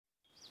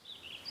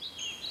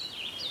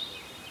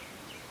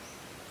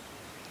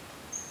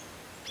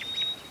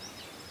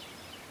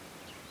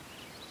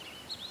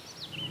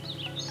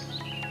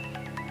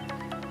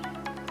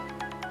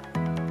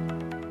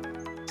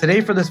Today,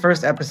 for this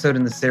first episode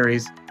in the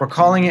series, we're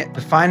calling it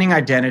Defining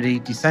Identity,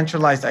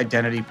 Decentralized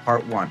Identity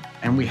Part 1.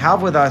 And we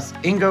have with us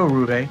Ingo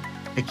Rube,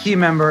 a key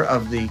member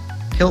of the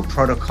KILT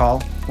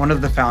protocol, one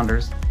of the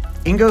founders.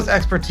 Ingo's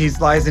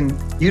expertise lies in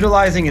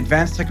utilizing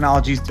advanced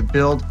technologies to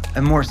build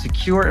a more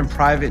secure and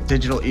private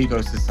digital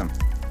ecosystem.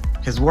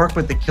 His work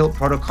with the KILT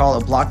protocol,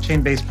 a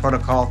blockchain-based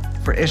protocol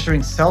for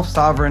issuing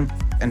self-sovereign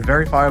and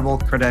verifiable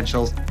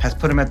credentials, has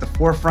put him at the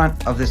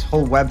forefront of this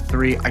whole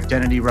Web3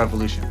 identity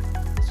revolution.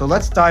 So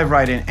let's dive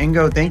right in.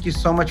 Ingo, thank you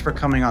so much for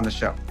coming on the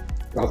show.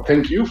 Well,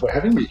 thank you for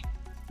having me.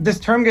 This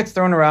term gets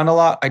thrown around a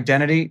lot,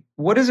 identity.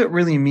 What does it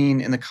really mean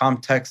in the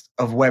context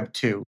of Web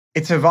 2?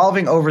 It's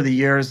evolving over the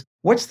years.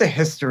 What's the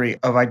history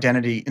of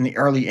identity in the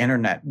early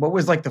internet? What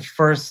was like the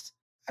first,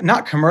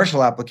 not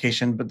commercial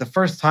application, but the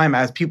first time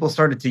as people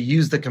started to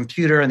use the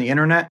computer and the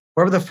internet?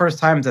 What were the first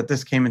times that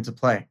this came into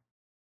play?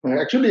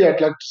 Actually, I'd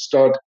like to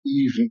start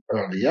even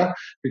earlier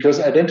because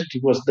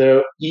identity was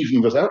there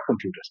even without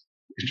computers.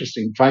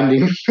 Interesting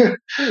finding.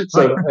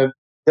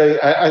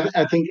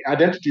 I think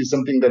identity is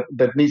something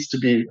that needs to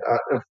be,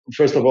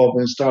 first of all,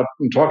 when you start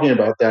talking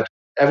about that,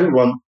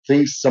 everyone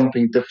thinks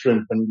something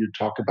different when you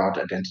talk about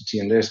identity.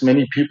 And there's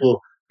many people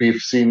we've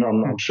seen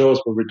on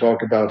shows where we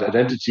talk about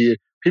identity.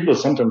 People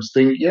sometimes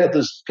think, yeah,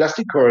 this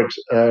plastic card,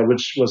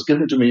 which was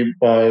given to me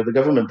by the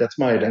government, that's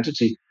my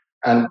identity.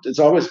 And it's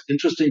always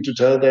interesting to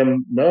tell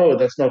them, no,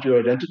 that's not your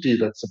identity,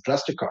 that's a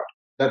plastic card.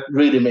 That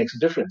really makes a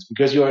difference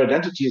because your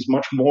identity is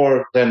much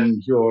more than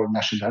your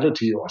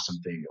nationality or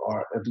something,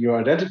 or your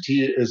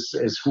identity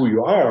is who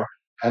you are,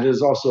 and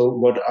is also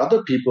what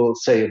other people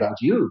say about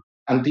you.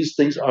 And these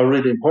things are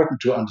really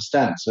important to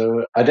understand.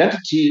 So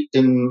identity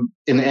in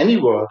any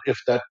world, if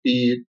that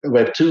be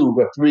Web 2,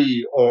 Web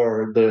 3,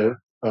 or the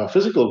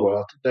physical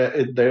world,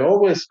 they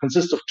always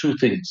consist of two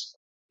things.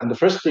 And the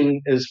first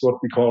thing is what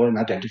we call an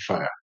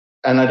identifier.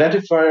 An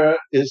identifier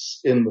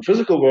is in the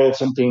physical world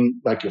something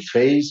like your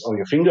face or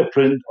your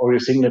fingerprint or your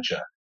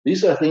signature.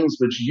 These are things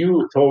which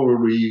you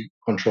thoroughly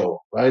control,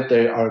 right?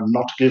 They are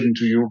not given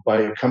to you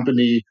by a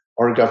company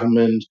or a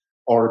government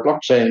or a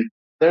blockchain.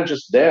 They're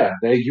just there.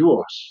 They're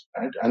yours,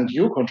 right? And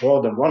you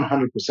control them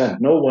 100%.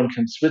 No one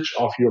can switch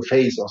off your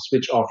face or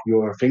switch off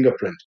your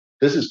fingerprint.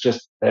 This is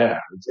just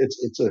there.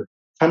 It's a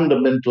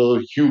fundamental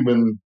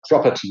human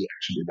property,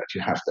 actually, that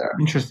you have there.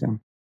 Interesting.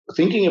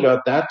 Thinking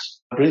about that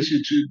brings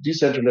you to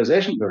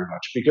decentralization very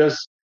much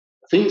because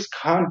things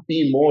can't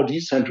be more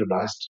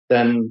decentralized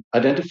than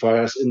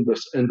identifiers in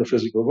the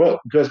physical world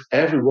because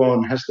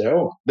everyone has their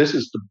own. This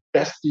is the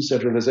best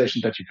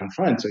decentralization that you can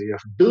find. So you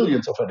have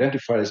billions of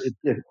identifiers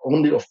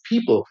only of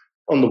people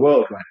on the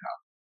world right now.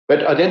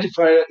 But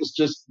identifier is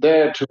just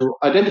there to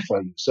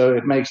identify you. So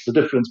it makes the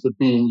difference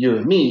between you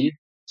and me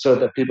so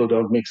that people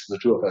don't mix the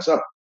two of us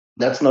up.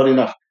 That's not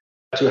enough.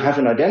 To have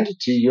an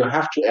identity, you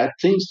have to add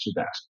things to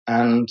that.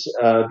 And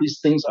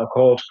these things are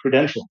called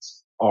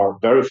credentials or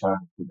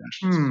verifiable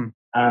credentials.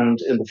 And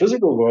in the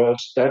physical world,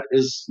 that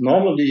is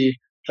normally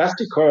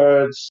plastic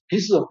cards,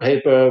 pieces of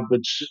paper,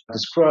 which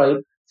describe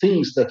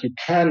things that you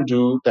can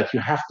do, that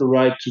you have the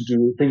right to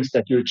do, things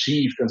that you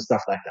achieved and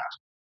stuff like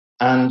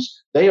that. And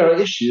they are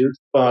issued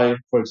by,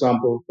 for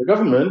example, the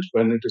government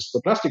when it is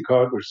the plastic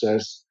card, which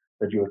says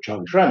that you're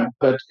Charlie Friend,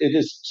 but it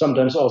is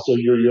sometimes also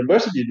your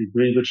university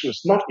degree, which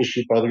is not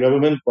issued by the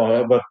government,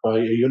 but by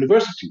a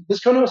university.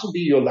 This can also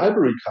be your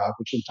library card,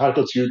 which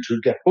entitles you to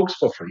get books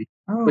for free,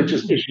 which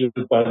is issued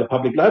by the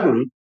public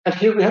library. And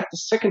here we have the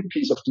second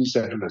piece of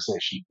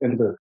decentralization in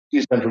the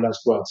decentralized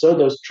world. So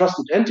those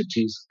trusted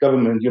entities,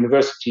 government,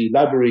 university,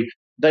 library,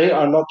 they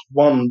are not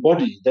one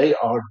body. They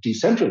are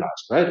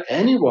decentralized, right?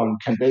 Anyone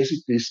can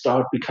basically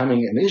start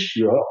becoming an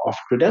issuer of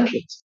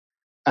credentials.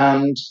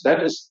 And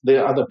that is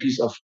the other piece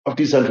of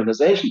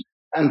decentralization.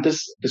 And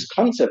this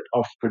concept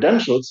of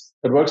credentials,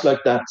 it works like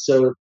that.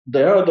 So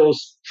there are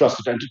those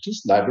trusted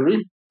entities,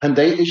 library, and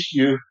they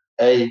issue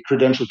a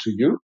credential to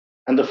you.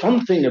 And the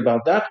fun thing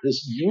about that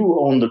is you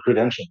own the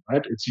credential,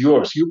 right? It's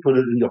yours. You put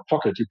it in your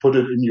pocket. You put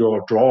it in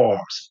your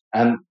drawers.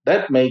 And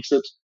that makes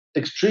it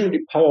extremely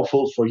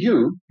powerful for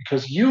you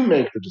because you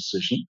make the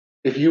decision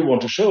if you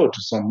want to show it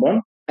to someone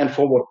and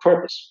for what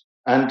purpose.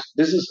 And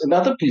this is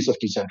another piece of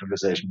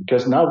decentralization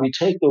because now we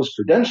take those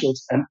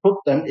credentials and put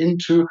them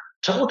into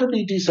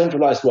totally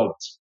decentralized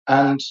wallets.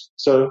 And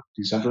so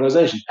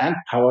decentralization and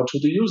power to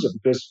the user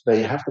because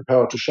they have the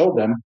power to show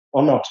them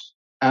or not.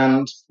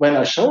 And when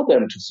I show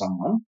them to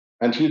someone,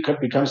 and here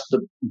becomes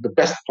the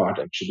best part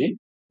actually,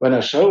 when I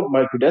show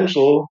my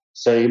credential,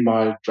 say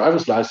my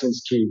driver's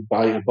license to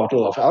buy a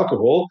bottle of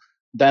alcohol,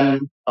 then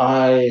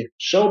I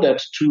show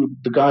that to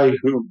the guy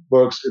who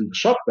works in the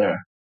shop there.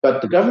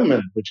 But the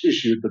government, which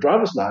issued the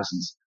driver's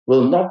license,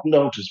 will not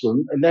notice, will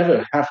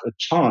never have a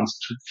chance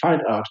to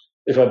find out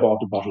if I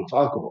bought a bottle of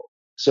alcohol.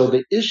 So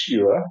the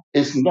issuer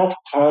is not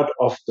part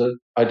of the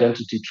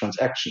identity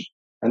transaction.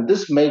 And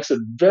this makes it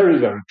very,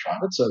 very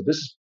private. So this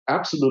is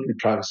absolutely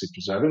privacy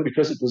preserving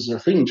because it is a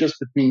thing just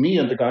between me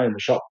and the guy in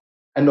the shop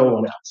and no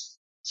one else.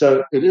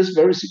 So it is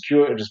very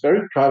secure, it is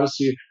very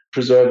privacy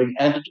preserving,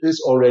 and it is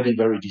already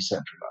very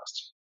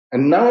decentralized.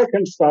 And now I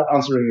can start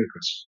answering your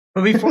question.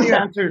 But before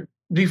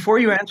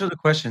you answer the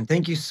question,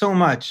 thank you so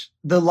much.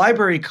 The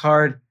library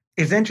card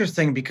is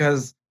interesting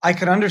because I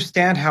could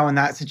understand how in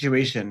that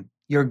situation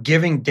you're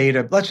giving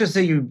data. Let's just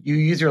say you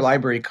use your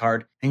library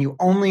card and you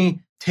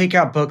only take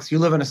out books. You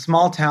live in a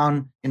small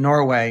town in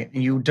Norway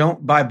and you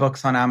don't buy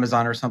books on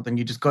Amazon or something.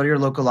 You just go to your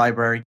local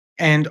library.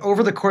 And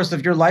over the course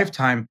of your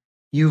lifetime,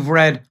 you've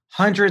read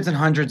hundreds and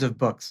hundreds of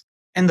books.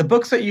 And the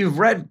books that you've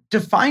read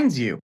defines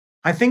you.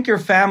 I think your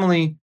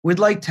family would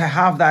like to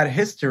have that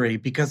history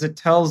because it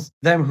tells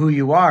them who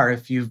you are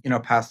if you've,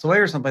 passed away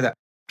or something like that.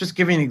 Just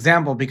giving an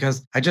example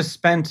because I just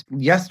spent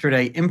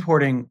yesterday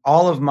importing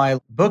all of my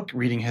book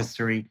reading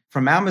history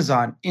from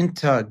Amazon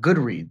into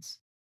Goodreads.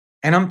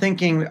 And I'm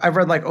thinking I've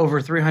read like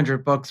over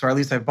 300 books, or at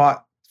least I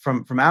bought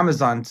from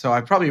Amazon. So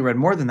I probably read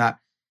more than that.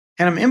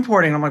 And I'm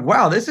importing. I'm like,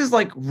 wow, this is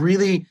like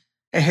really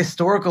a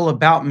historical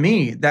about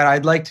me that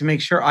I'd like to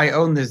make sure I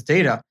own this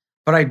data,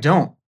 but I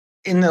don't.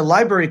 In the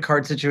library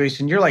card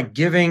situation, you're like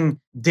giving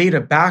data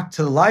back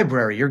to the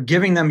library. You're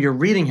giving them your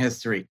reading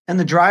history and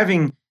the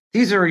driving.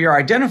 These are your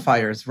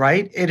identifiers,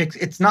 right?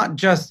 It's not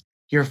just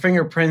your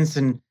fingerprints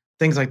and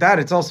things like that.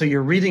 It's also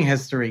your reading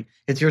history.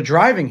 It's your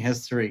driving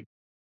history.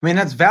 I mean,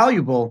 that's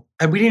valuable.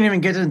 And we didn't even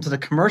get into the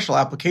commercial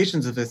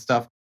applications of this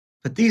stuff.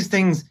 But these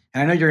things,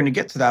 and I know you're going to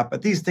get to that,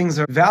 but these things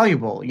are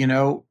valuable,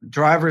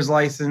 driver's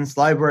license,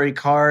 library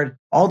card,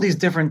 all these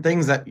different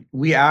things that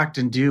we act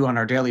and do on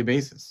our daily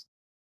basis.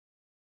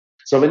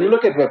 So when you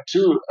look at Web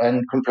 2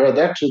 and compare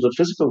that to the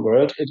physical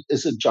world, it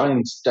is a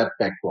giant step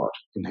backward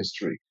in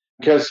history.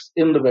 Because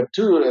in the Web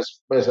 2,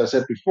 as I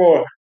said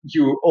before,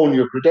 you own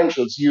your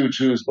credentials, you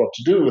choose what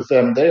to do with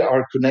them. They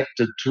are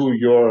connected to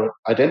your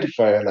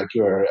identifier, like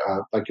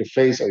your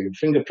face or your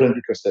fingerprint,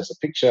 because there's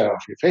a picture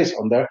of your face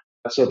on there.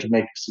 So to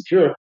make it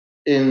secure.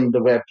 In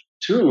the Web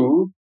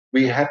 2,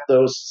 we had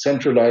those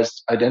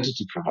centralized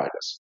identity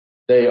providers.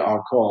 They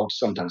are called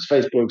sometimes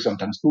Facebook,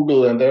 sometimes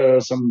Google, and there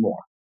are some more.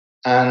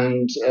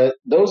 And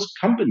those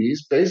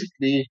companies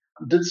basically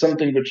did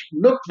something which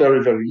looked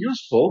very, very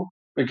useful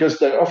because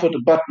they offered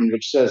a button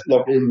which says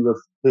log in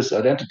with this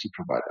identity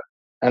provider.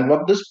 And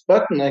what this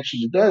button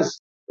actually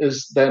does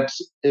is that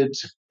it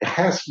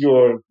has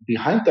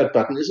behind that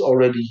button is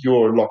already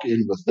your login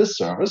with this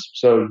service.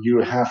 So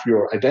you have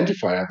your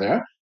identifier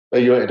there.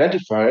 Your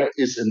identifier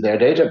is in their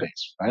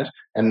database, right?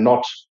 And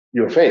not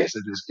your face.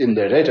 It is in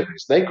their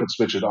database. They could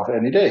switch it off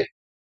any day.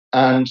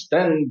 And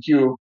then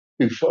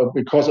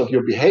because of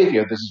your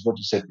behavior, this is what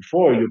you said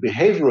before, your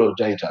behavioral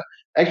data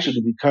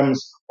actually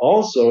becomes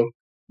also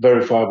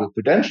verifiable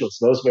credentials.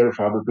 Those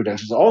verifiable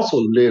credentials also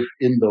live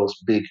in those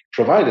big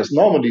providers.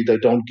 Normally, they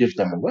don't give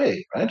them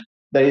away, right?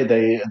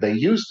 They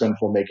use them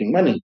for making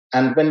money.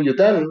 And when you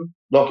then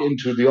log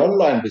into the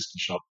online whiskey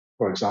shop,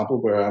 for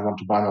example, where I want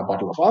to buy my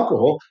bottle of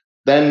alcohol,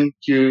 then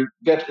you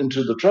get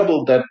into the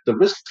trouble that the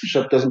whiskey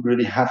shop doesn't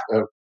really have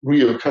a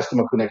real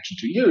customer connection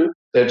to you.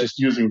 They're just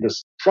using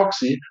this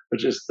proxy,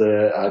 which is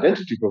the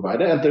identity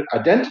provider. And the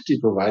identity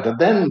provider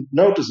then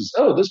notices,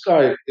 oh, this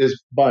guy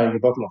is buying a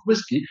bottle of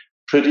whiskey.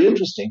 Pretty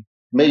interesting.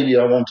 Maybe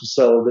I want to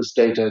sell this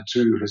data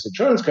to his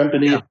insurance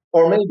company,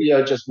 or maybe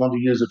I just want to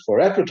use it for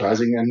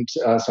advertising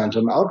and send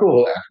him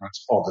alcohol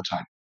adverts all the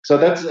time. So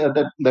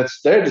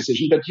that's their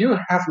decision, but you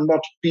have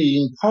not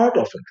been part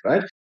of it,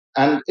 right?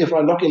 And if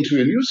I log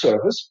into a new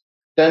service,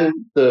 then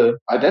the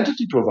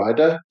identity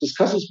provider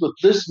discusses with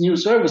this new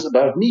service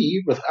about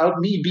me without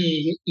me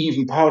being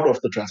even part of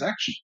the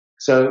transaction.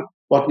 So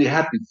what we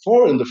had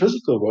before in the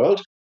physical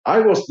world, I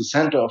was the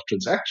center of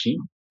transaction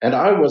and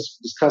I was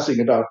discussing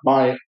about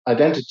my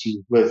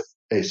identity with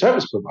a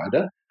service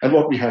provider. And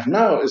what we have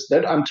now is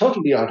that I'm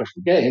totally out of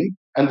the game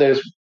and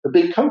there's a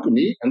big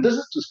company and this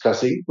is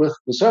discussing with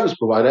the service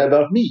provider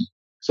about me.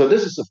 So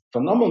this is a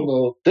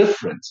phenomenal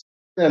difference.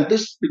 And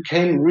this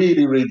became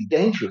really, really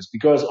dangerous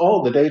because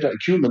all the data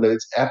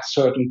accumulates at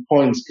certain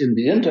points in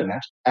the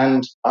internet.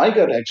 And I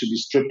got actually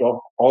stripped of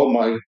all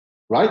my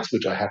rights,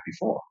 which I had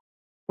before.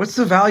 What's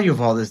the value of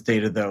all this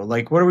data, though?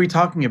 Like, what are we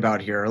talking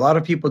about here? A lot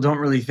of people don't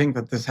really think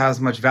that this has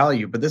much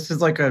value, but this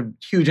is like a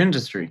huge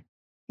industry.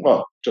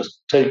 Well,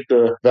 just take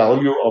the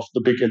value of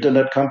the big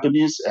internet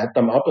companies, add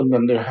them up, and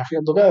then they're happy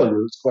on the value.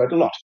 It's quite a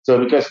lot.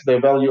 So because the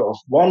value of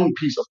one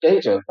piece of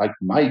data, like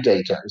my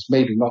data, is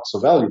maybe not so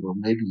valuable.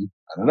 Maybe,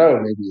 I don't know,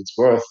 maybe it's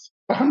worth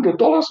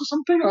 $100 or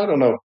something. I don't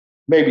know.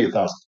 Maybe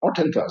 1,000 or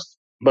 10,000,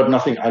 but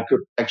nothing I could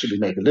actually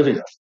make a living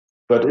of.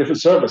 But if a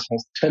service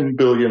has 10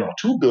 billion or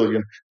 2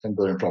 billion, 10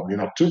 billion probably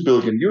not 2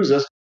 billion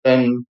users,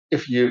 then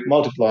if you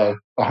multiply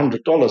 $100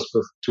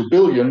 with 2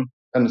 billion,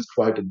 and it's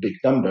quite a big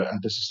number. And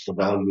this is the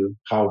value,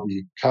 how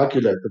we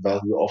calculate the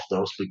value of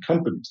those big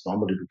companies.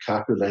 Normally, we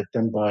calculate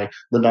them by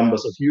the number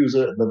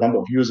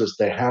of users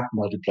they have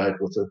multiplied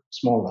with a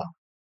small number.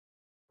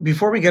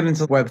 Before we get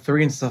into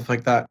Web3 and stuff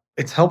like that,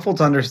 it's helpful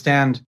to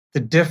understand the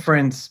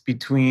difference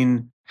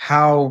between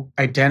how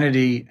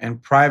identity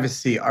and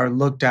privacy are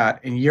looked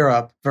at in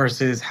Europe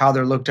versus how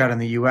they're looked at in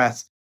the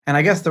US. And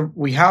I guess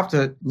we have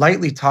to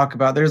lightly talk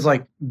about there's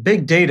like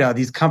big data,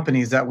 these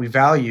companies that we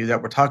value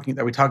that we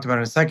talked about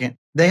in a second,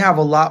 they have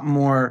a lot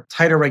more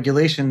tighter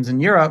regulations in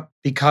Europe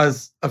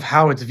because of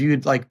how it's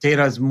viewed like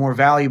data is more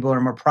valuable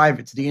or more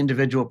private to the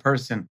individual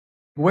person.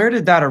 Where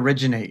did that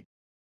originate?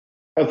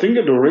 I think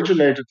it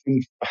originated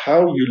in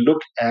how you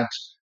look at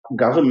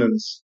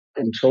governance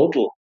in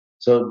total.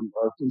 So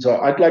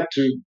I'd like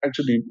to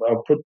actually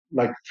put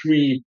like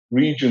three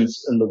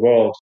regions in the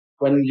world.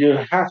 When you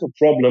have a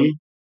problem,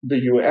 the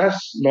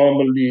US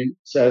normally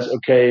says,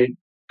 okay,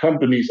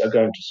 companies are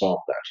going to solve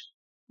that.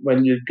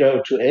 When you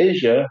go to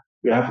Asia,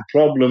 you have a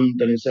problem,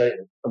 then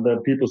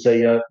the people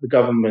say, yeah, the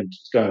government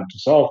is going to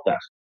solve that.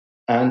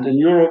 And in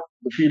Europe,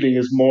 the feeling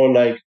is more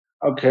like,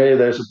 okay,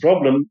 there's a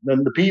problem,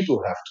 then the people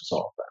have to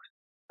solve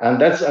that. And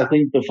that's, I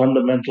think, the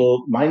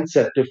fundamental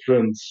mindset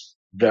difference,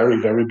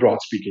 very, very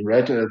broad speaking,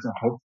 right?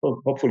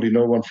 Hopefully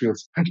no one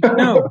feels.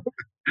 No.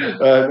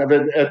 But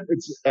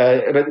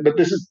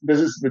this is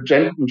the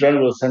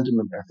general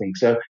sentiment, I think.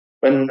 So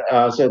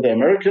so the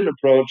American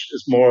approach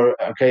is more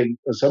okay.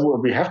 Somewhere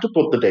we have to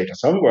put the data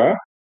somewhere.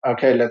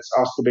 Okay, let's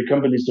ask the big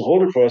companies to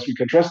hold it for us. We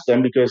can trust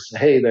them because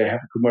hey, they have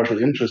a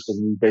commercial interest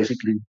in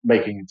basically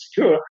making it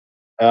secure.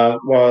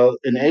 While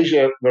in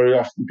Asia, very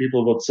often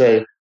people would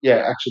say,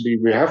 yeah, actually,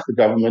 we have the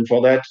government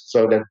for that,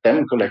 so let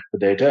them collect the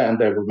data and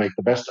they will make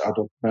the best out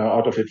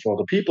of it for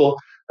the people.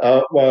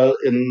 While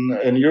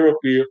in Europe,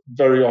 we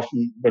very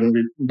often, when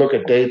we look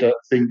at data,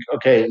 think,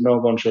 okay, no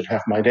one should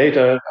have my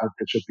data;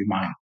 it should be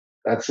mine.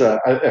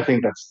 I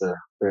think that's the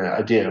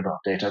idea about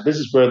data. This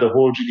is where the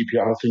whole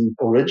GDPR thing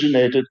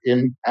originated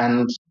in,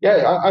 and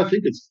yeah, I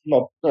think it's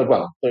not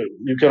well.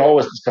 You can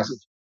always discuss it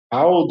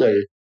how they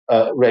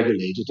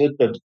regulated it,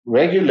 but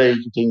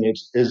regulating it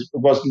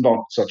was not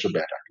such a bad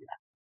idea.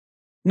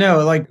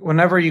 No, like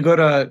whenever you go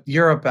to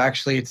Europe,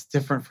 actually, it's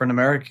different for an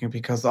American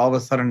because all of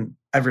a sudden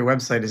every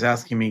website is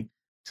asking me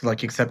to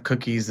like accept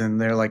cookies and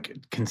they're like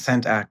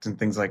consent act and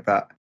things like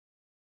that.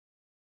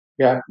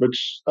 Yeah,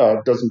 which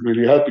doesn't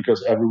really help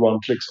because everyone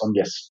clicks on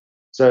yes.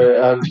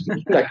 So,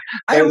 like,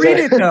 I read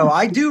it though.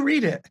 I do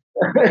read it.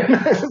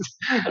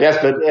 Yes,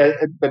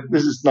 but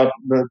this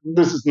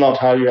is not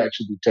how you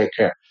actually take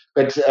care.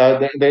 But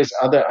there's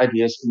other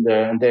ideas in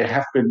there, and they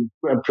have been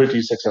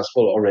pretty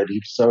successful already.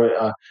 So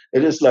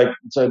it is like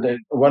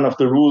one of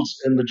the rules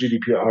in the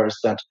GDPR is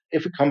that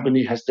if a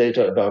company has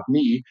data about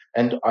me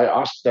and I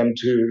ask them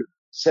to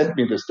send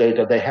me this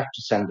data, they have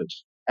to send it.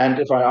 And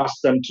if I ask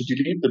them to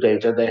delete the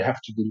data, they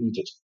have to delete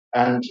it.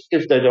 And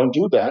if they don't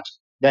do that,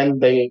 then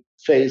they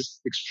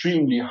face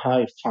extremely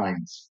high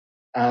fines.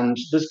 And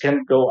this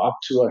can go up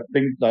to, I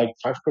think, like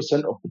 5%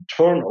 of the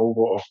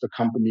turnover of the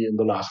company in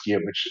the last year,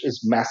 which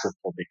is massive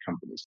for big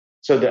companies.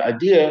 So the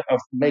idea of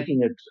making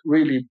it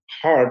really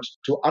hard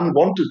to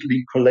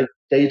unwantedly collect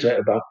data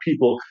about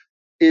people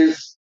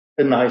is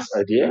a nice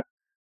idea.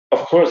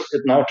 Of course,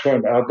 it now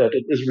turned out that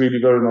it is really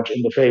very much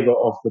in the favor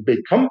of the big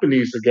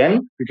companies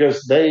again,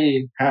 because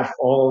they have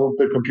all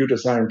the computer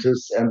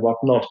scientists and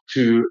whatnot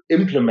to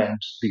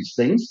implement these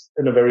things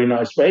in a very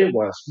nice way,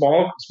 while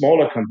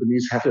smaller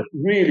companies have a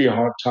really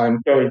hard time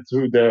going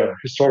through their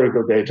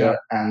historical data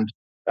and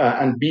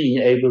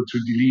being able to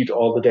delete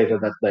all the data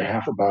that they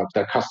have about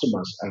their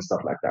customers and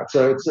stuff like that.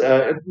 So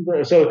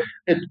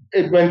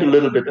it went a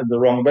little bit in the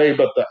wrong way,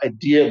 but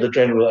the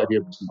general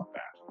idea was not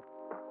bad.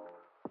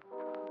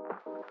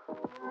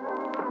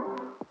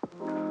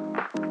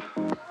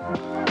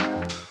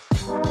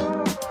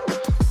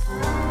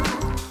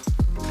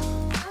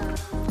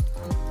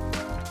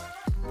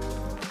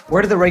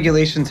 Where do the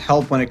regulations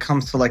help when it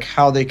comes to like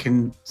how they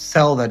can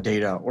sell that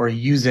data or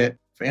use it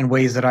in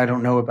ways that I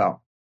don't know about?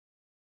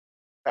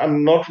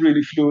 I'm not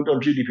really fluent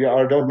on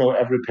GDPR. I don't know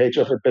every page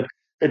of it, but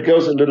it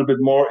goes a little bit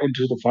more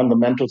into the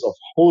fundamentals of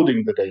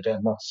holding the data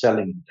and not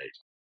selling the data.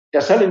 Yeah,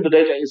 selling the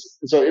data is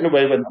so in a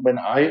way when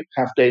I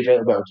have data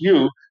about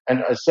you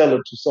and I sell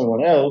it to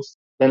someone else,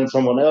 then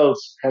someone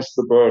else has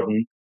the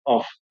burden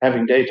of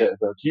having data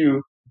about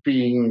you,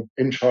 being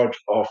in charge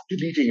of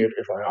deleting it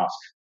if I ask.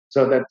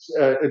 So that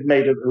it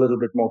made it a little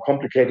bit more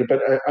complicated. But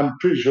I'm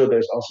pretty sure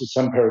there's also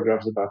some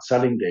paragraphs about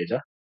selling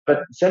data. But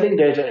selling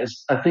data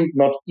is, I think,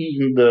 not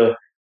even the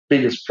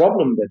biggest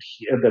problem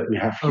that we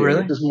have Oh, here.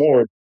 really? It is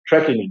more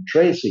tracking and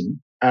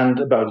tracing and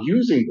about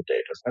using the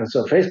data. And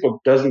so Facebook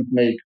doesn't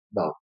make,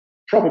 well,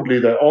 probably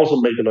they also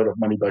make a lot of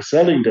money by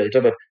selling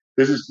data, but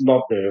this is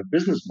not their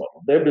business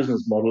model. Their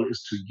business model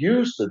is to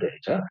use the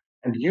data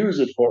and use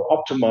it for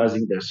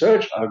optimizing their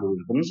search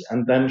algorithms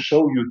and then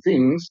show you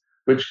things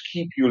which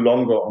keep you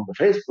longer on the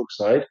Facebook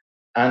side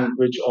and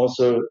which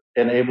also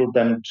enable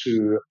them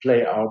to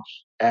play out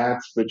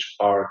ads which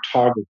are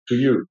targeted to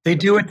you. They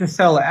do it to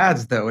sell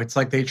ads, though. It's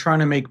like they're trying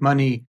to make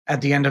money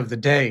at the end of the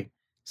day.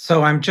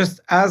 So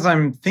as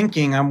I'm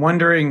thinking, I'm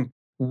wondering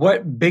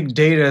what big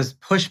data's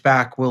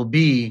pushback will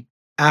be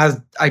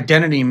as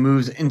identity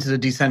moves into the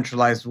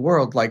decentralized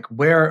world. Like,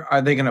 where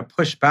are they going to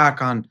push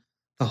back on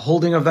the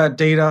holding of that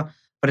data?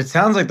 But it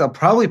sounds like they'll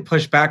probably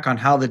push back on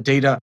how the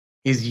data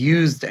is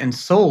used and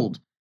sold,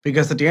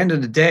 because at the end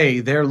of the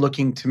day, they're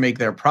looking to make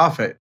their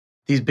profit.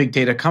 these big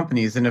data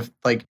companies. And if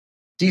like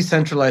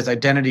decentralized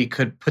identity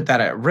could put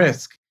that at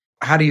risk,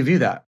 how do you view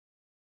that?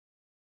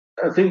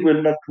 I think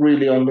we're not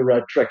really on the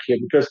right track here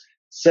because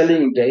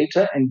selling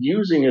data and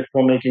using it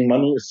for making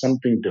money is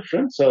something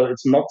different. So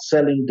it's not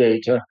selling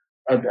data.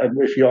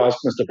 If you ask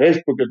Mr.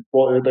 Facebook,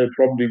 they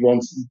probably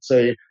won't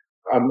say,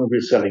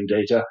 we're selling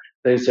data.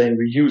 They're saying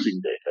we're using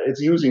data.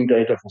 It's using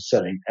data for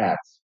selling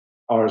ads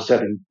or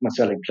selling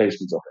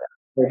placements of ads.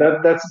 So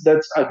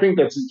that's I think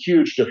that's a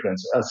huge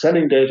difference.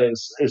 Selling data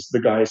is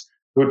the guys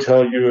who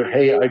tell you,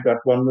 hey, I got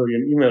 1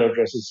 million email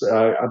addresses.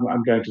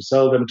 I'm going to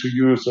sell them to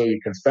you so you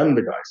can spam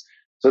the guys.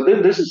 So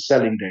this is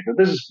selling data.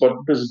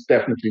 This is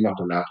definitely not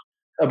allowed.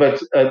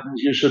 But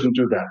you shouldn't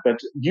do that. But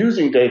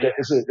using data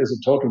is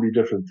a totally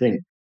different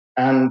thing.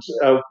 And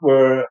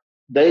where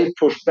they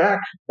push back,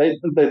 they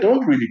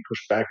don't really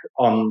push back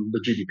on the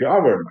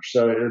GDPR very much.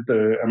 So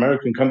the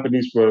American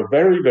companies were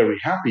very, very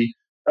happy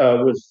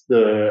with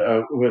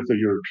the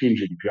European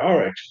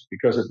GDPR actually,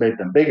 because it made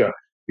them bigger,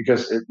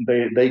 because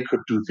they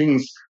could do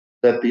things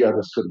that the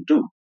others couldn't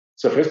do.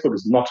 So Facebook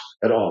is not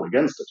at all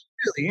against it.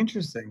 Really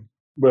interesting.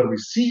 Where we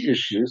see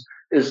issues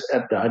is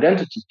at the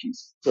identity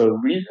piece. So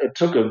it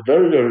took a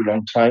very, very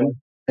long time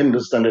in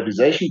the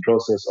standardization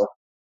process of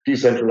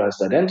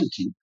decentralized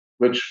identity,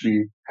 which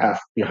we have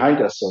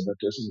behind us. So that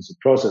this is a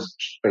process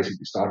which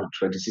basically started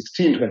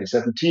 2016,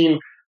 2017,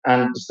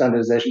 and the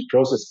standardization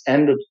process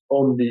ended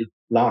only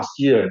last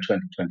year in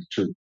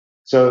 2022.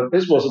 So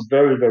this was a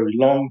very, very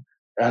long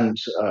and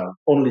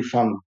only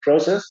fun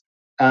process.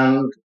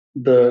 And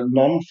the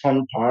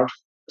non-fun part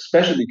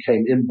especially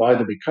came in by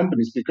the big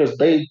companies because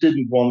they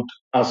didn't want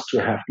us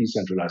to have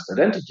decentralized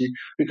identity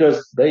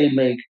because they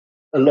make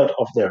a lot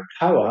of their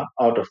power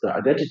out of the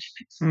identity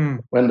piece.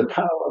 When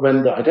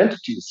the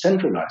identity is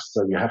centralized,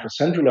 so you have a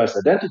centralized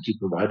identity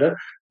provider,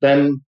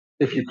 then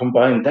if you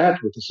combine that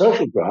with a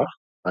social graph,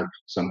 like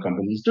some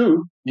companies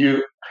do,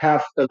 you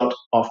have a lot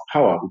of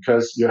power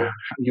because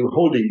you're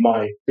holding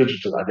my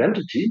digital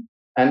identity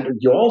and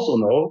you also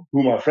know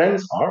who my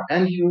friends are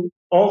and you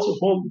also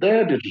hold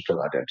their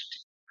digital identity.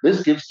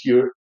 This gives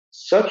you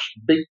such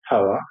big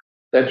power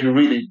that you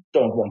really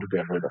don't want to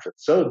get rid of it.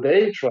 So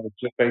they tried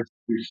to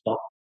basically stop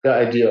the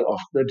idea of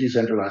the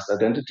decentralized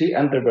identity,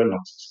 and they were not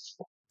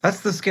successful.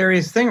 That's the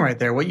scariest thing right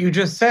there. What you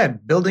just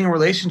said, building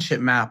relationship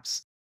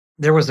maps.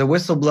 There was a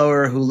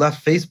whistleblower who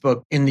left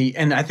Facebook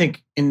and I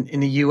think in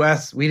the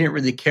US, we didn't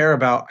really care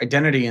about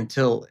identity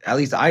until, at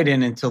least I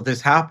didn't until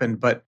this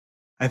happened. But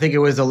I think it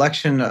was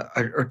election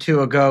or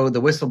two ago,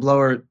 the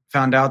whistleblower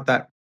found out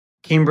that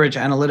Cambridge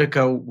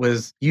Analytica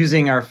was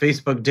using our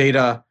Facebook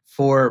data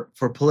for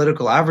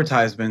political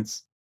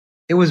advertisements.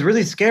 It was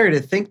really scary to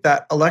think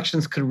that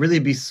elections could really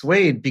be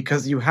swayed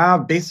because you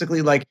have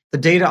basically like the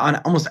data on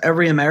almost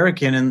every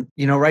American and,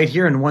 right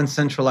here in one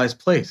centralized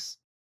place.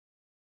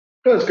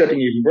 Well, it's getting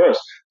even worse.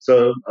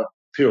 So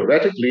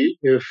theoretically,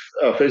 if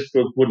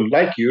Facebook wouldn't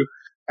like you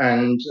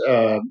and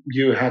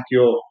you had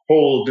your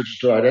whole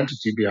digital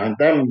identity behind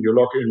them, you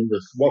log in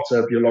with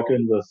WhatsApp, you log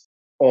in with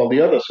all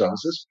the other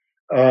services,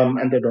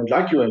 and they don't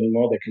like you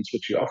anymore, they can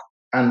switch you off.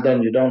 And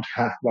then you don't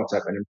have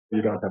WhatsApp anymore,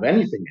 you don't have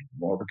anything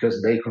anymore because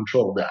they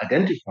control the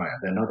identifier.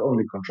 They not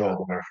only control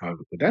the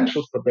verifiable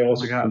credentials, but they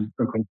also can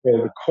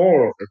control the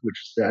core of it, which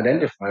is the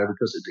identifier,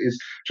 because it is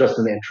just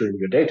an entry in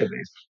your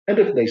database. And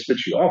if they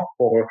switch you off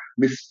for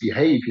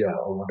misbehavior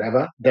or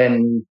whatever,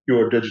 then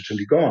you're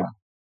digitally gone,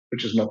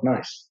 which is not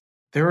nice.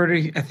 They're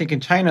already, I think in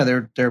China,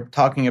 they're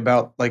talking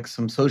about like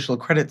some social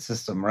credit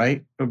system, right?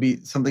 It would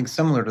be something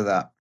similar to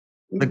that.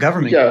 The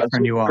government can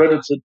turn you off. The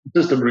credit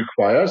system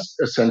requires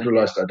a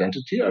centralized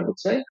identity, I would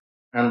say.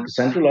 And the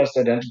centralized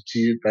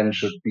identity then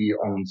should be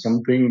on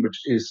something which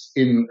is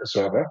in a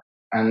server.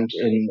 And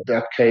in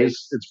that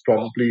case, it's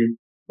probably,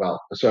 a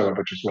server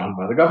which is run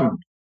by the government,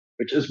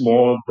 which is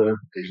more the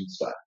Asian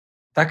style.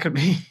 That could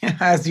be,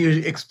 as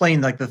you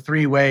explained, like the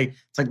three-way,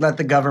 it's like let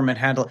the government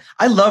handle it.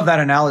 I love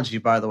that analogy,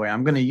 by the way.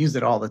 I'm going to use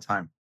it all the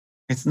time.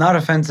 It's not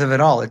offensive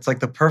at all. It's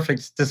like the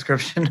perfect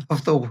description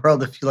of the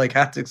world if you like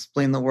had to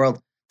explain the world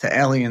to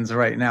aliens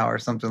right now or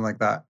something like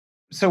that.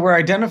 So we're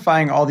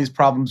identifying all these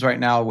problems right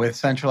now with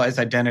centralized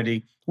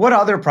identity. What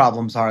other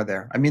problems are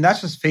there? I mean, that's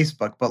just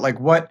Facebook, but like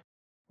what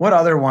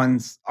other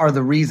ones are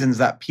the reasons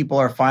that people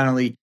are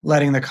finally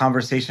letting the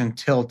conversation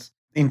tilt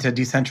into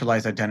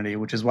decentralized identity,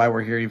 which is why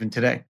we're here even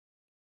today?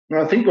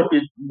 I think what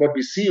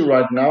we see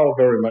right now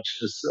very much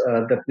is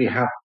that we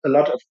have a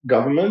lot of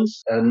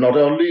governments, not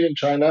only in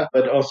China,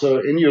 but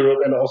also in Europe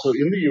and also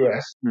in the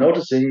US,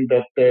 noticing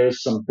that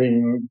there's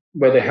something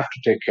where they have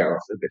to take care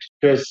of a bit.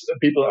 Because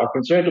people are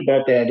concerned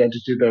about their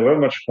identity. They're very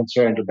much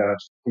concerned about,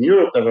 in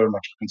Europe, they're very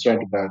much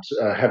concerned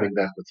about having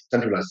that with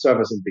centralized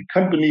servers and big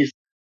companies.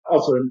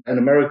 Also in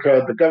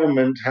America, the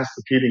government has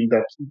the feeling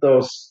that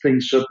those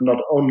things should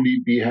not only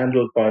be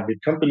handled by big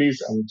companies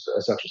and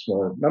such a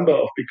small number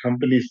of big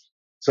companies.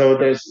 So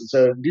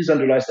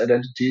decentralized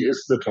identity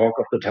is the talk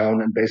of the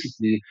town, and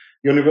basically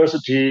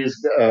universities,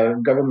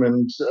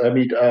 government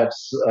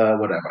meetups,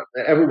 whatever.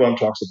 Everyone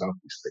talks about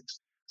these things.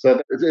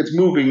 So it's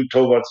moving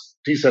towards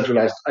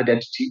decentralized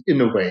identity in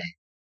a way.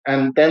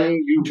 And then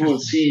you will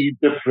see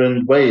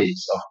different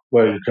ways of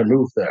where you can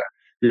move there.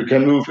 You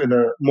can move in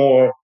a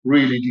more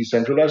really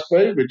decentralized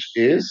way, which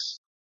is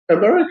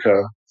America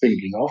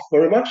thinking of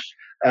very much,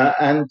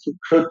 and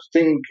could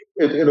think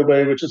it in a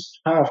way which is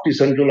half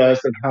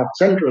decentralized and half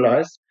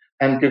centralized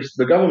and gives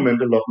the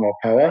government a lot more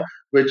power,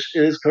 which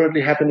is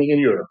currently happening in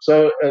Europe.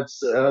 So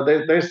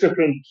there's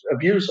different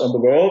views on the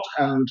world,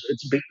 and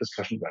it's a big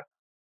discussion right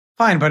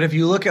now. Fine, but if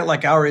you look at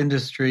like our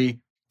industry,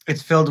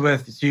 it's filled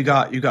with, so you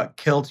got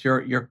KILT,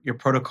 your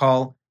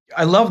protocol.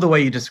 I love the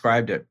way you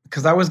described it,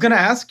 because I was going to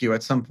ask you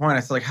at some point.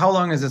 I said, like, how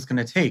long is this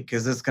going to take?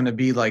 Is this going to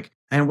be like,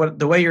 and what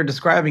the way you're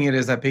describing it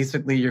is that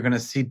basically you're going to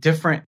see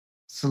different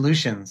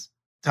solutions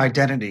to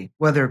identity,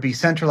 whether it be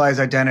centralized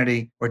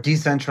identity or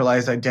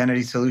decentralized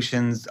identity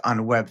solutions on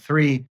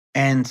Web3.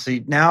 And so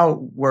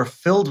now we're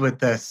filled with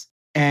this,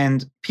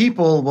 and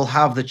people will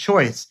have the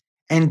choice.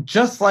 And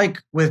just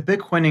like with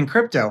Bitcoin and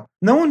crypto,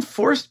 no one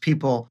forced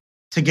people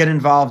to get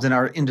involved in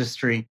our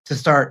industry to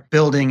start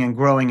building and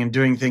growing and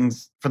doing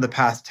things for the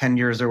past 10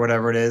 years or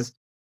whatever it is.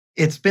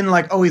 It's been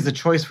like always a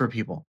choice for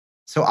people.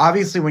 So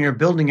obviously, when you're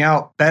building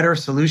out better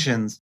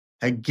solutions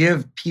that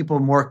give people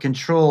more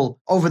control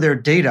over their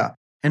data,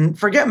 and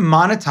forget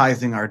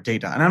monetizing our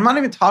data. And I'm not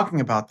even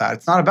talking about that.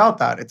 It's not about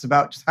that. It's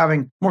about just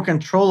having more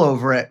control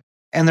over it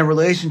and the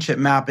relationship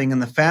mapping and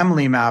the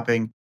family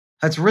mapping.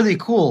 That's really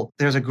cool.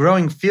 There's a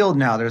growing field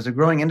now. There's a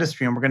growing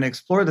industry, and we're going to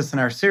explore this in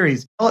our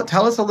series.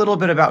 Tell us a little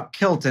bit about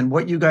KILT and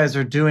what you guys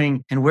are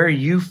doing and where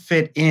you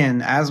fit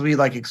in as we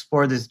like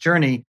explore this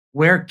journey,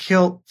 where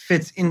KILT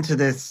fits into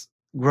this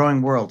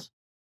growing world.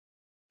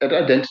 At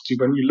identity,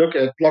 when you look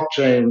at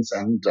blockchains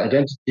and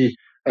identity,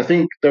 I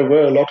think there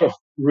were a lot of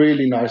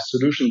really nice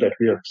solutions that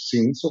we have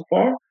seen so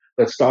far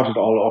that started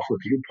all off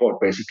with Uport,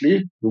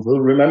 basically. You will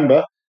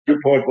remember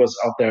Uport was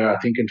out there, I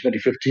think, in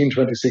 2015,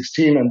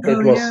 2016, and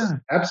that was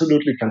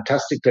absolutely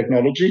fantastic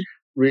technology,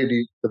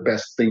 really the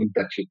best thing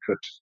that you could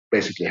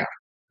basically have.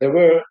 They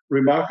were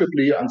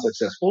remarkably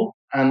unsuccessful,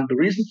 and the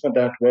reason for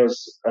that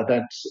was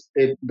that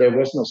there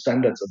was no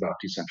standards about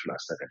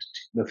decentralized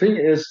identity. The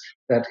thing is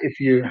that if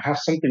you have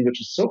something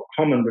which is so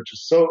common, which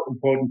is so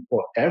important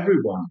for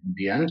everyone in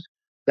the end,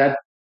 that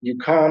you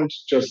can't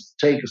just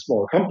take a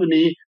small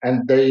company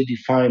and they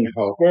define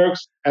how it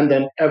works, and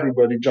then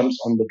everybody jumps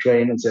on the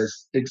train and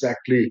says,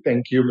 exactly,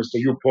 thank you, Mr.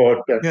 Uport,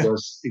 that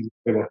was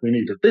exactly what we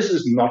needed. This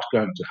is not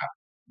going to happen.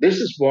 This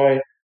is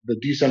why the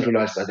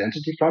Decentralized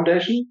Identity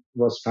Foundation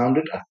was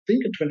founded, I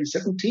think, in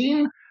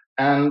 2017,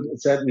 and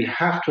it said we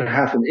have to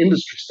have an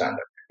industry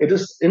standard.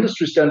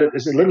 Industry standard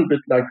is a little bit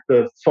like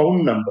the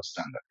phone number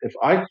standard. If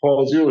I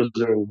call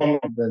 001,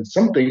 then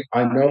something,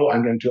 I know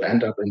I'm going to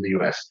end up in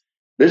the US.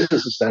 This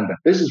is a standard.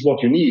 This is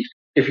what you need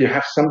if you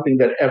have something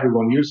that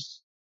everyone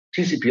uses.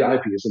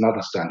 TCP/IP is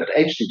another standard.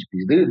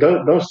 HTTP,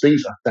 those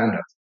things are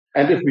standards.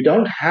 And if we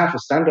don't have a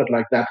standard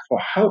like that for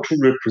how to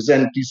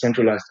represent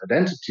decentralized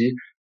identity,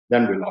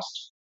 then we're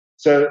lost.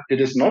 So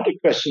it is not a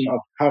question of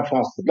how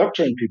fast the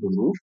blockchain people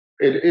move.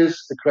 It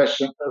is a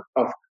question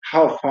of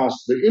how fast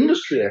the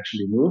industry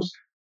actually moves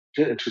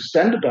to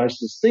standardize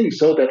this thing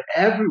so that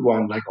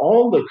everyone, like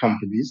all the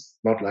companies,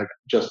 not like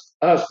just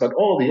us, but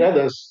all the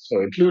others, so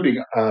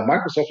including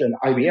Microsoft and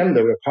IBM,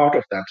 they were part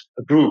of that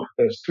group.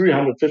 There's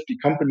 350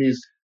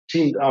 companies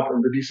teamed up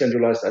in the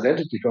Decentralized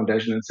Identity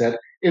Foundation and said,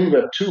 in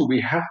Web 2,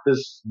 we have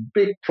this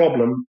big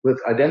problem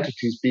with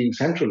identities being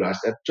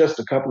centralized at just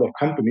a couple of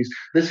companies.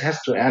 This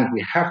has to end.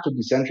 We have to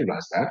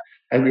decentralize that.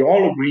 And we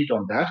all agreed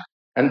on that.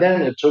 And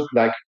then it took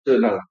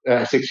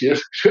 6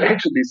 years to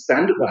actually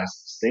standardize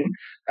this thing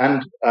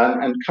and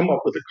come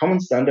up with a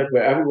common standard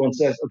where everyone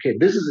says, okay,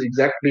 this is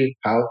exactly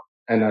how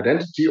an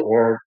identity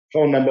or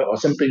phone number or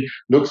something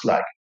looks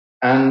like.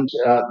 And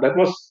that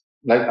was,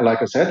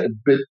 like I said, a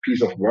big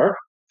piece of work.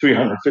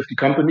 350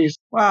 companies.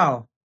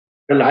 Wow.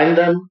 Align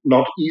them,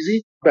 not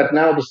easy, but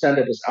now the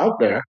standard is out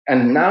there,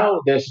 and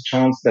now there's a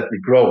chance that we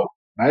grow,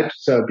 right?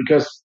 So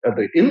because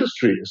the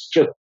industry is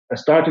just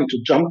starting to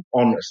jump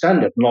on a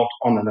standard, not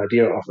on an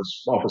idea of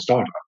a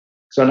startup.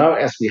 So now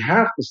as we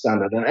have the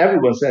standard and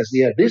everyone says,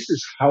 yeah, this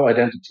is how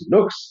identity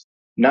looks,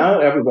 now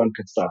everyone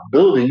can start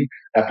building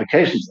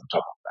applications on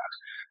top of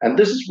that. And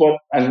this is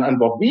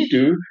what we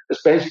do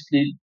is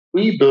basically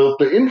we build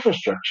the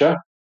infrastructure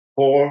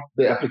for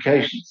the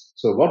applications.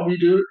 So what we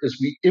do is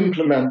we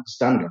implement the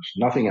standards,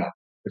 nothing else.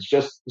 It's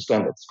just the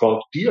standard. It's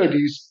called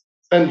DIDs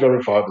and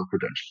verifiable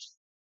credentials.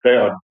 They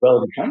are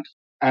well defined,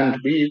 and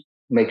we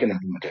make an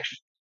implementation.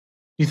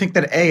 You think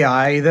that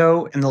AI,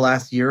 though, in the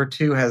last year or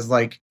two has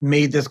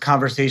made this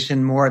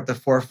conversation more at the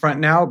forefront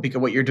now because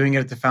what you're doing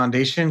at the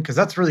foundation? Because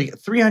that's really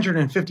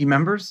 350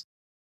 members.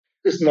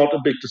 It's not a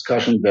big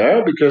discussion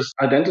there because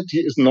identity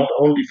is not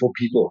only for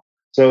people.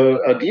 So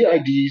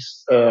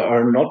DIDs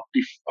are not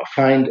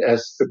defined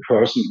as the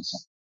person.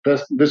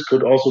 This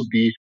could also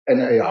be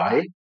an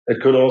AI. It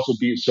could also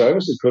be a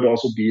service. It could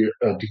also be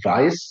a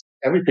device.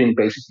 Everything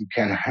basically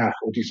can have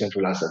a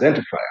decentralized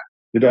identifier.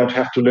 You don't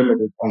have to limit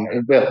it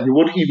on, well, you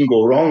would even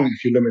go wrong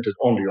if you limit it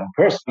only on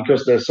person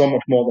because there's so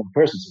much more than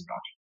persons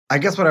around. I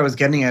guess what I was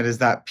getting at is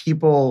that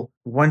people,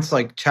 once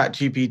like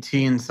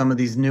ChatGPT and some of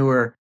these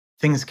newer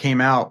things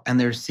came out and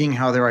they're seeing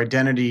how their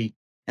identity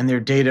and their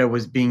data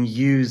was being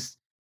used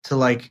to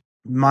like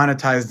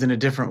monetized in a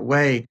different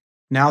way.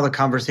 Now the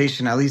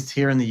conversation, at least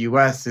here in the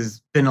US,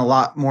 has been a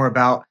lot more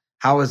about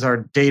how is our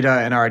data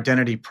and our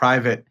identity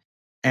private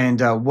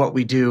and what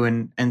we do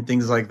and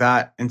things like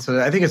that. And so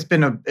I think it's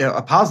been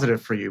a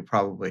positive for you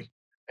probably.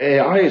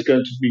 AI is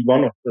going to be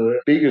one of the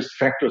biggest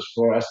factors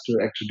for us to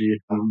actually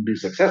be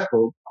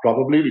successful,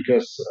 probably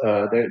because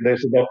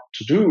there's a lot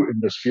to do in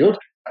this field.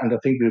 And I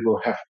think we will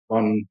have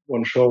one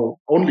show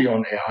only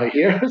on AI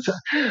here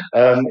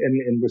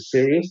in this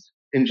series.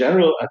 In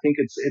general, I think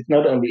it's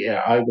not only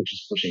AI which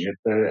is pushing it.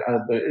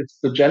 It's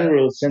the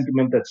general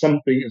sentiment that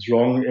something is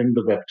wrong in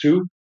the Web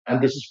 2.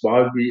 And this is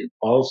why we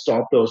all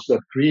start those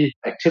Web3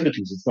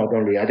 activities. It's not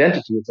only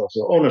identity, it's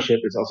also ownership.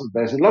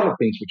 There's a lot of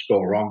things which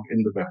go wrong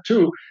in the Web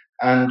 2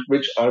 and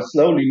which are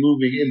slowly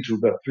moving into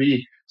Web3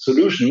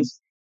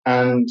 solutions.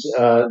 And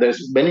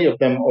there's many of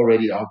them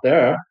already out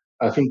there.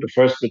 I think the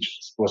first which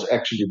was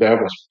actually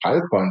there was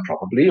Filecoin,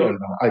 probably, or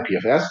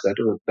IPFS.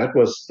 That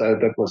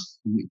was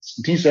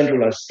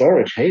decentralized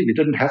storage. Hey, we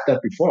didn't have that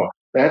before.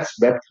 That's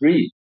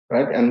Web3,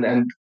 right?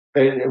 And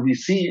we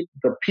see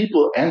the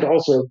people, and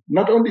also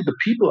not only the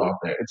people out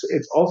there.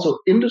 It's also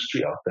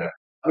industry out there,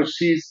 which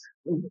sees,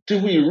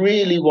 do we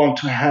really want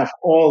to have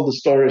all the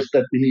storage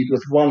that we need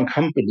with one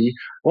company?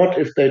 What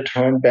if they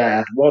turn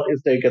bad? What if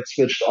they get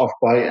switched off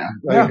by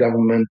a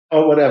government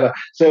or whatever?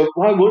 So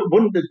why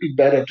wouldn't it be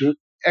better to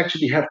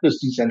actually have this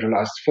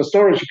decentralized? For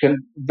storage, you can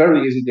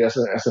very easily, as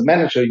a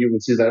manager, you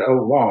would see that,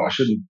 oh, wow, I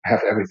shouldn't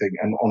have everything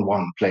on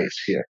one place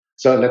here.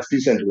 So let's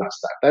decentralize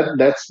that.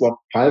 That's what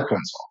Filecoin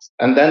solves.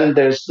 And then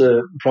there's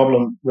the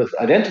problem with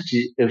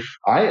identity. If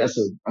I, as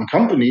a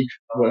company,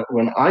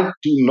 when I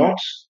do not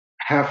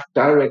have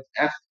direct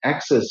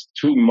access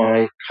to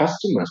my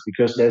customers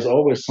because there's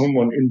always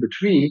someone in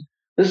between,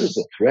 this is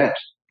a threat.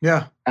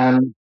 Yeah.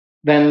 And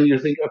then you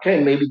think,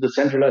 okay, maybe the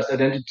centralized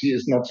identity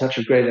is not such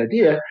a great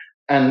idea.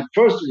 And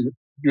first,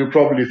 you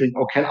probably think,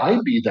 oh, can I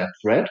be that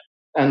threat?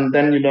 And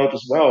then you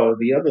notice, well,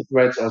 the other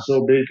threats are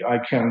so big, I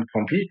can't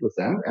compete with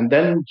them. And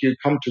then you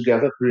come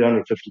together,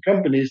 350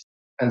 companies,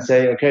 and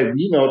say, okay,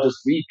 we notice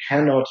we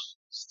cannot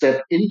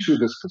step into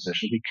this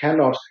position. We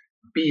cannot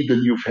be the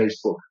new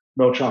Facebook.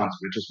 No chance,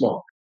 we're too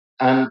small.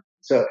 And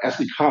so as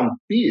we can't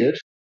be it,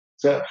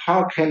 so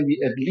how can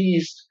we at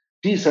least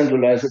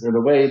decentralize it in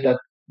a way that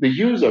the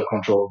user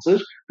controls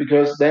it,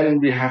 because then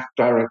we have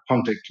direct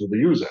contact to the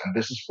user. And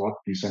this is what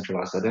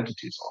decentralized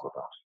identity is all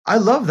about. I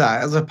love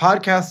that as a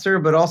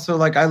podcaster, but also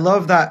like I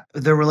love that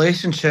the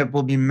relationship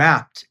will be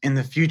mapped in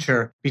the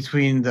future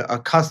between a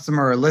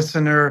customer or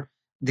listener,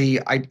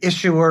 the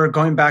issuer,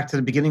 going back to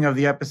the beginning of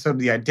the episode,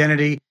 the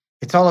identity.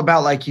 It's all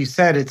about, like you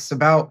said, it's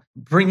about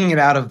bringing it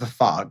out of the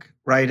fog,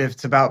 right?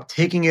 It's about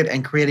taking it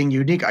and creating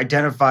unique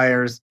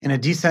identifiers in a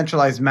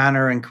decentralized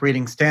manner and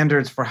creating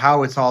standards for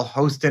how it's all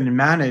hosted and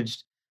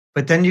managed.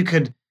 But then you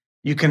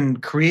can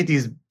create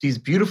these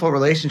beautiful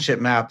relationship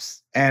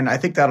maps. And I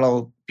think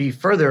that'll be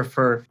further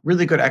for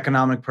really good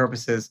economic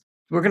purposes.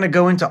 We're going to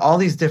go into all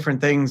these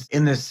different things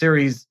in this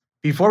series.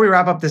 Before we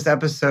wrap up this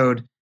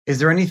episode, is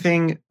there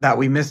anything that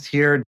we missed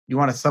here? You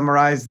want to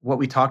summarize what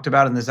we talked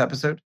about in this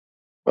episode?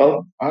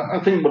 Well, I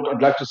think what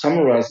I'd like to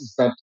summarize is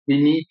that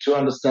we need to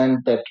understand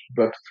that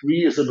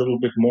Web3 is a little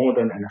bit more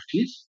than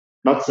NFTs.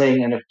 Not saying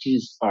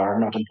NFTs are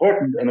not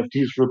important.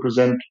 NFTs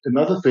represent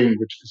another thing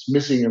which is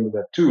missing in the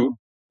Web2,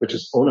 which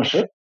is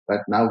ownership.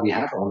 Right now we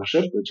have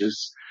ownership, which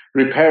is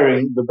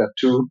repairing the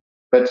Web2.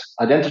 But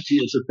identity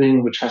is a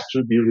thing which has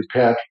to be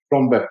repaired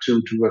from Web2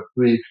 to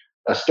Web3,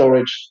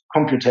 storage,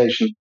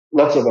 computation,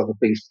 lots of other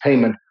things,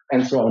 payment,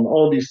 and so on.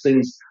 All these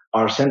things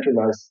are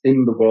centralized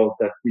in the world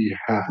that we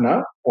have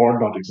now or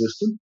not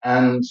existent.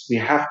 And we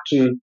have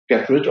to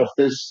get rid of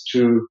this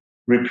to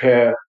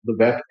repair the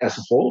web as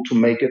a whole, to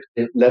make it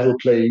a level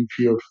playing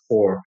field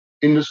for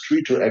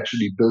industry to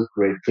actually build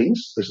great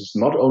things. This is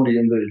not only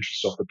in the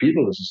interest of the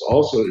people, this is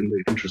also in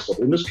the interest of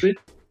industry.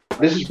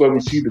 This is where we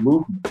see the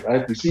movement,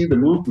 right? We see the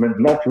movement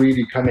not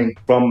really coming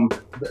from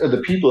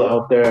the people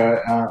out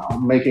there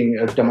making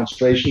a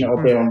demonstration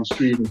out there on the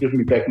street and give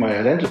me back my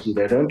identity.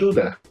 They don't do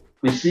that.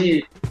 We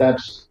see that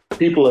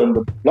people in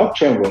the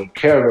blockchain world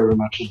care very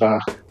much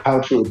about how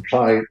to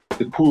apply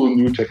the cool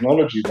new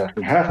technology that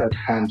we have at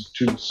hand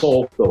to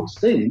solve those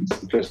things,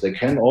 because they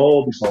can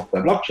all be solved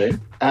by blockchain.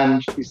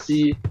 And we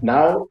see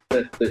now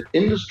that the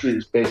industry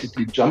is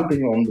basically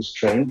jumping on this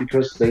train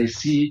because they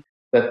see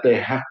that they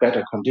have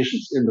better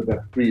conditions in the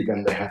Web3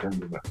 than they had in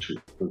the Web2.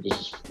 So this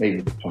is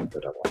maybe the point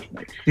that I want to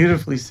make.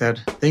 Beautifully said.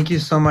 Thank you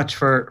so much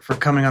for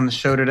coming on the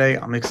show today.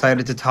 I'm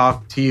excited to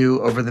talk to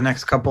you over the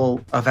next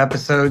couple of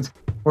episodes.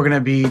 We're going to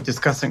be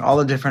discussing all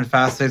the different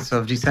facets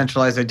of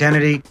decentralized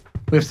identity.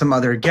 We have some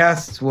other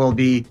guests. We'll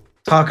be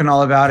talking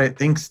all about it.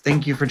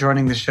 Thank you for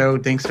joining the show.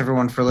 Thanks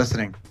everyone for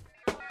listening.